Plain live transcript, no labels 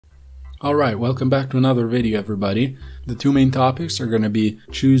Alright, welcome back to another video everybody. The two main topics are going to be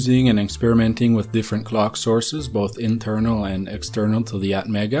choosing and experimenting with different clock sources, both internal and external to the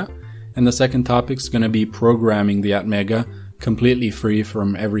ATmega. And the second topic is going to be programming the ATmega completely free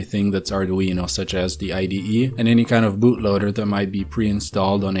from everything that's Arduino, such as the IDE and any kind of bootloader that might be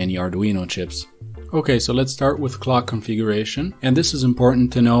pre-installed on any Arduino chips. Okay, so let's start with clock configuration, and this is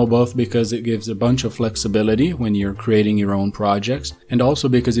important to know both because it gives a bunch of flexibility when you're creating your own projects, and also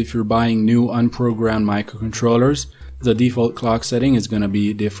because if you're buying new unprogrammed microcontrollers, the default clock setting is going to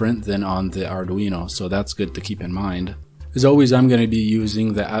be different than on the Arduino, so that's good to keep in mind. As always, I'm going to be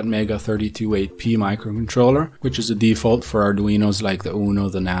using the ATmega328p microcontroller, which is a default for Arduinos like the Uno,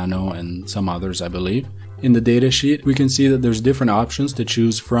 the Nano, and some others I believe. In the datasheet, we can see that there's different options to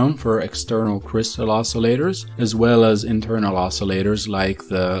choose from for external crystal oscillators, as well as internal oscillators like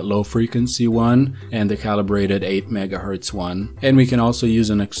the low frequency one and the calibrated 8 MHz one. And we can also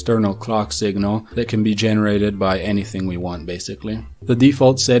use an external clock signal that can be generated by anything we want basically. The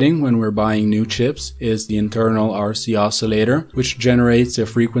default setting when we're buying new chips is the internal RC oscillator, which generates a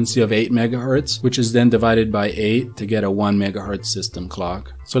frequency of 8 MHz, which is then divided by 8 to get a 1 MHz system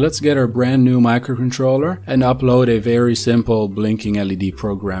clock. So let's get our brand new microcontroller and upload a very simple blinking LED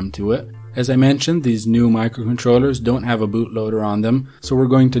program to it. As I mentioned, these new microcontrollers don't have a bootloader on them, so we're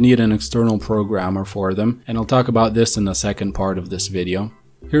going to need an external programmer for them, and I'll talk about this in the second part of this video.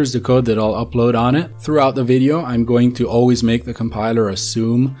 Here's the code that I'll upload on it. Throughout the video, I'm going to always make the compiler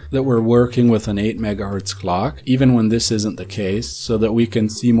assume that we're working with an 8 MHz clock, even when this isn't the case, so that we can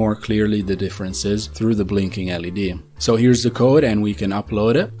see more clearly the differences through the blinking LED. So here's the code and we can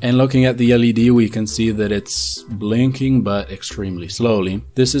upload it. And looking at the LED, we can see that it's blinking but extremely slowly.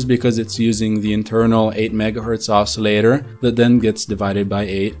 This is because it's using the internal 8 MHz oscillator that then gets divided by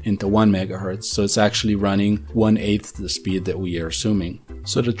 8 into 1 MHz. So it's actually running 1/8 the speed that we are assuming.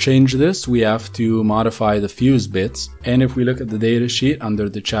 So to change this, we have to modify the fuse bits. And if we look at the datasheet under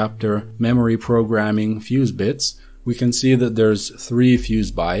the chapter Memory Programming Fuse Bits, we can see that there's 3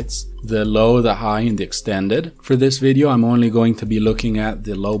 fuse bytes, the low, the high, and the extended. For this video, I'm only going to be looking at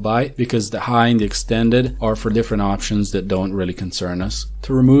the low byte because the high and the extended are for different options that don't really concern us.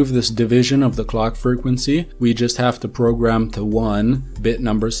 To remove this division of the clock frequency, we just have to program to 1 bit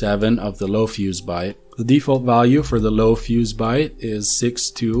number 7 of the low fuse byte. The default value for the low fuse byte is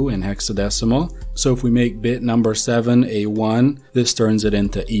 62 in hexadecimal. So if we make bit number 7 a 1, this turns it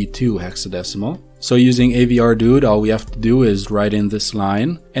into E2 hexadecimal. So using avrdude, all we have to do is write in this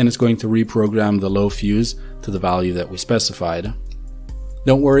line, and it's going to reprogram the low fuse to the value that we specified.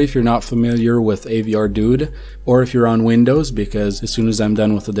 Don't worry if you're not familiar with avrdude, or if you're on Windows, because as soon as I'm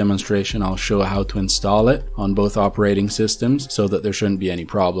done with the demonstration, I'll show how to install it on both operating systems so that there shouldn't be any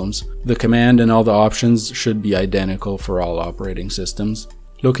problems. The command and all the options should be identical for all operating systems.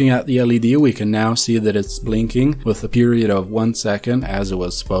 Looking at the LED, we can now see that it's blinking with a period of 1 second as it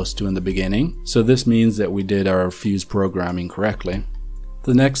was supposed to in the beginning. So this means that we did our fuse programming correctly.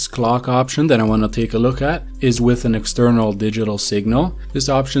 The next clock option that I want to take a look at is with an external digital signal. This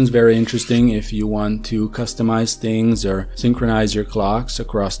option is very interesting if you want to customize things or synchronize your clocks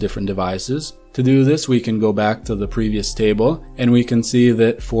across different devices. To do this, we can go back to the previous table and we can see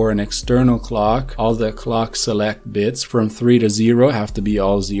that for an external clock, all the clock select bits from 3 to 0 have to be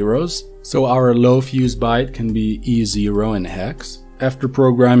all zeros. So our low fuse byte can be E0 in hex. After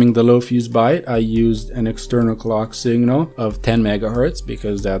programming the low fuse byte, I used an external clock signal of 10 MHz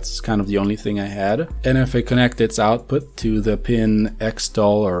because that's kind of the only thing I had. And if I connect its output to the pin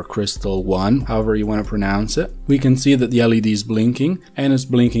Xtal or Crystal 1, however you want to pronounce it, we can see that the LED is blinking, and it's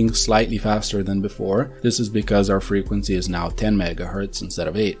blinking slightly faster than before. This is because our frequency is now 10 MHz instead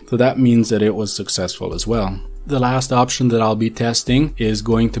of 8. So that means that it was successful as well. The last option that I'll be testing is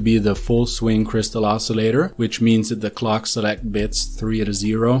going to be the full swing crystal oscillator, which means that the clock select bits 3 to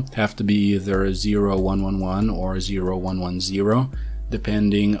 0 have to be either 0111 or 0110,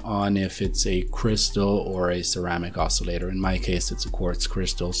 depending on if it's a crystal or a ceramic oscillator. In my case, it's a quartz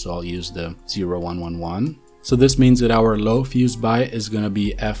crystal, so I'll use the 0111. So this means that our low fuse byte is going to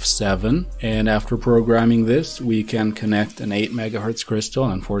be F7, and after programming this, we can connect an 8 MHz crystal.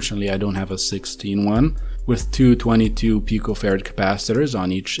 Unfortunately, I don't have a 16 one, with two 22 picofarad capacitors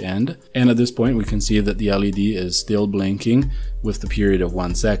on each end. And at this point, we can see that the LED is still blinking with the period of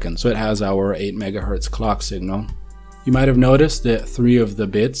 1 second. So it has our 8 MHz clock signal. You might have noticed that 3 of the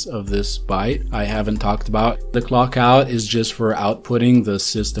bits of this byte I haven't talked about. The clock out is just for outputting the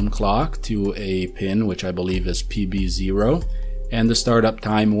system clock to a pin, which I believe is PB0. and the startup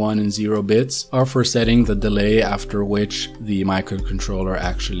time 1 and 0 bits are for setting the delay after which the microcontroller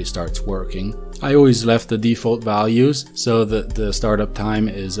actually starts working. I always left the default values so that the startup time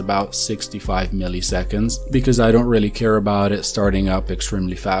is about 65 milliseconds because I don't really care about it starting up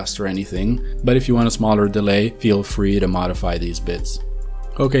extremely fast or anything, but if you want a smaller delay, feel free to modify these bits.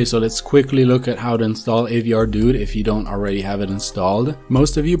 Okay, so let's quickly look at how to install avrdude if you don't already have it installed.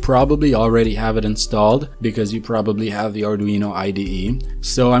 Most of you probably already have it installed because you probably have the Arduino IDE.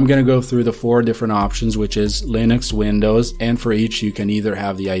 So I'm going to go through the 4 different options, which is Linux, Windows, and for each you can either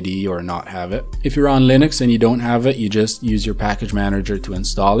have the IDE or not have it. If you're on Linux and you don't have it, you just use your package manager to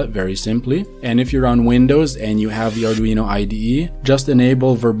install it very simply. And if you're on Windows and you have the Arduino IDE, just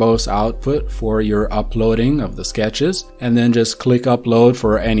enable verbose output for your uploading of the sketches and then just click upload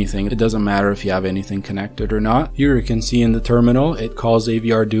for anything. It doesn't matter if you have anything connected or not. Here you can see in the terminal it calls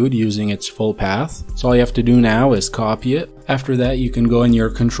avrdude using its full path. So all you have to do now is copy it. After that, you can go in your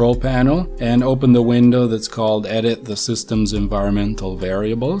control panel and open the window that's called Edit the System's Environmental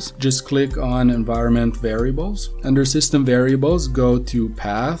Variables. Just click on Environment Variables. Under System Variables, go to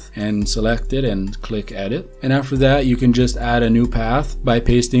Path and select it and click Edit. And after that, you can just add a new path by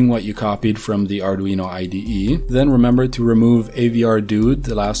pasting what you copied from the Arduino IDE. Then remember to remove avrdude,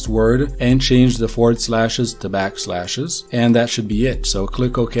 the last word, and change the // to backslashes. And that should be it. So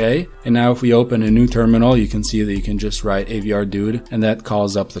click OK. And now if we open a new terminal, you can see that you can just write avrdude and that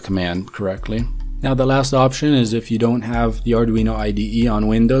calls up the command correctly. Now the last option is if you don't have the Arduino IDE on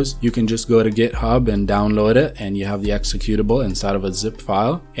Windows, you can just go to GitHub and download it and you have the executable inside of a zip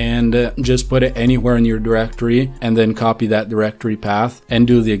file and just put it anywhere in your directory and then copy that directory path and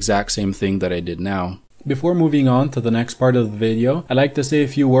do the exact same thing that I did now. Before moving on to the next part of the video, I'd like to say a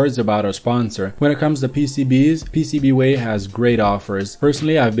few words about our sponsor. When it comes to PCBs, PCBWay has great offers.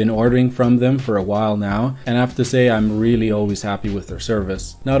 Personally, I've been ordering from them for a while now, and I have to say I'm really always happy with their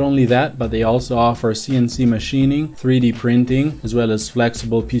service. Not only that, but they also offer CNC machining, 3D printing, as well as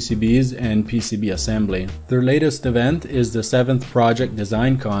flexible PCBs and PCB assembly. Their latest event is the 7th Project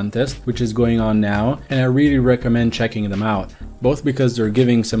Design Contest, which is going on now, and I really recommend checking them out. Both because they're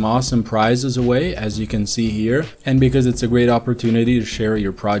giving some awesome prizes away, as you can see here, and because it's a great opportunity to share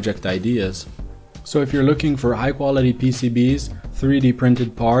your project ideas. So if you're looking for high quality PCBs, 3D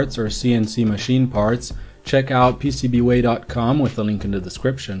printed parts, or CNC machine parts, check out PCBWay.com with the link in the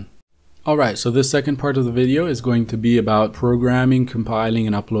description. Alright, so this second part of the video is going to be about programming, compiling,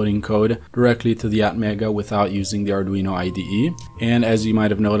 and uploading code directly to the ATmega without using the Arduino IDE. And as you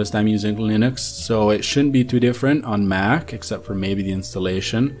might have noticed, I'm using Linux, so it shouldn't be too different on Mac, except for maybe the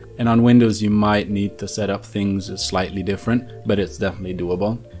installation. And on Windows, you might need to set up things slightly different, but it's definitely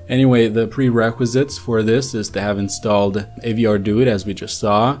doable. Anyway, the prerequisites for this is to have installed avrdude, as we just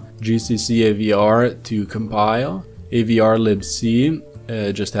saw, GCC AVR to compile, avrlibc,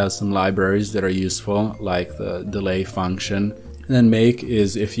 just has some libraries that are useful, like the delay function. And then make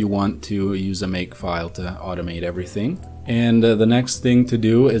is if you want to use a make file to automate everything. And the next thing to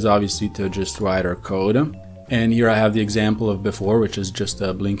do is obviously to just write our code. And here I have the example of before, which is just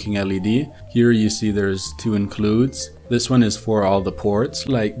a blinking LED. Here you see there's 2 includes. This one is for all the ports,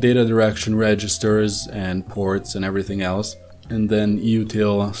 like data direction registers and ports and everything else. And then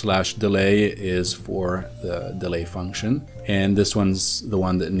util/delay is for the delay function. And this one's the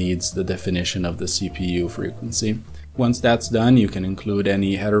one that needs the definition of the CPU frequency. Once that's done, you can include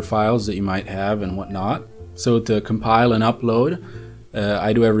any header files that you might have and whatnot. So to compile and upload,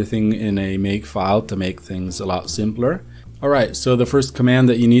 I do everything in a make file to make things a lot simpler. Alright, so the first command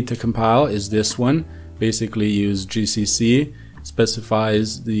that you need to compile is this one. Basically use GCC.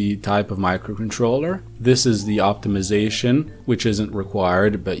 Specifies the type of microcontroller. This is the optimization, which isn't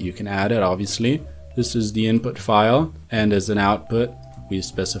required, but you can add it obviously. This is the input file, and as an output, we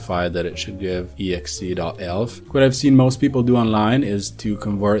specify that it should give exe.elf. What I've seen most people do online is to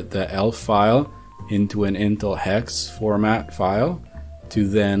convert the elf file into an Intel hex format file to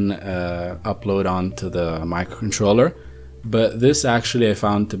then upload onto the microcontroller. But this actually I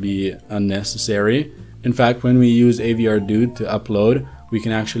found to be unnecessary. In fact, when we use avrdude to upload, we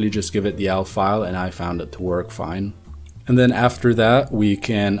can actually just give it the ELF file, and I found it to work fine. And then after that, we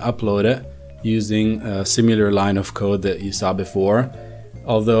can upload it using a similar line of code that you saw before.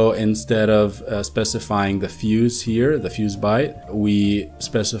 Although instead of specifying the fuse here, the fuse byte, we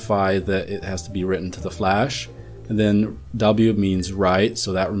specify that it has to be written to the flash. And then W means write,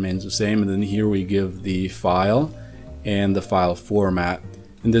 so that remains the same. And then here we give the file and the file format.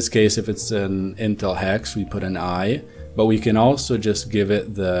 In this case, if it's an Intel hex, we put an I, but we can also just give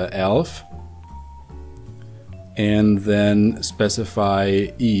it the ELF and then specify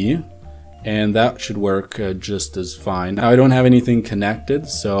E and that should work just as fine. Now I don't have anything connected,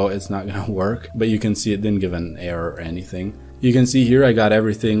 so it's not going to work, but you can see it didn't give an error or anything. You can see here I got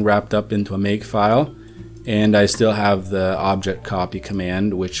everything wrapped up into a make file, and I still have the object copy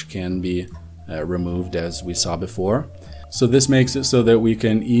command, which can be removed as we saw before. So this makes it so that we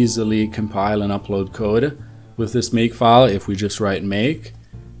can easily compile and upload code with this make file. If we just write make,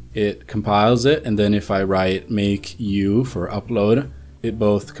 it compiles it, and then if I write make u for upload, it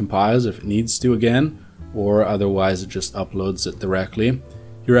both compiles if it needs to again, or otherwise it just uploads it directly.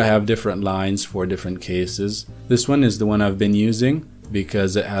 Here I have different lines for different cases. This one is the one I've been using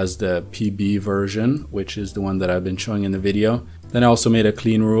because it has the PB version, which is the one that I've been showing in the video. Then I also made a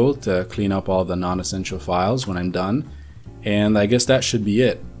clean rule to clean up all the non-essential files when I'm done. And I guess that should be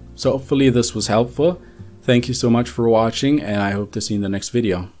it. So hopefully this was helpful. Thank you so much for watching, and I hope to see you in the next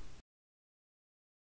video.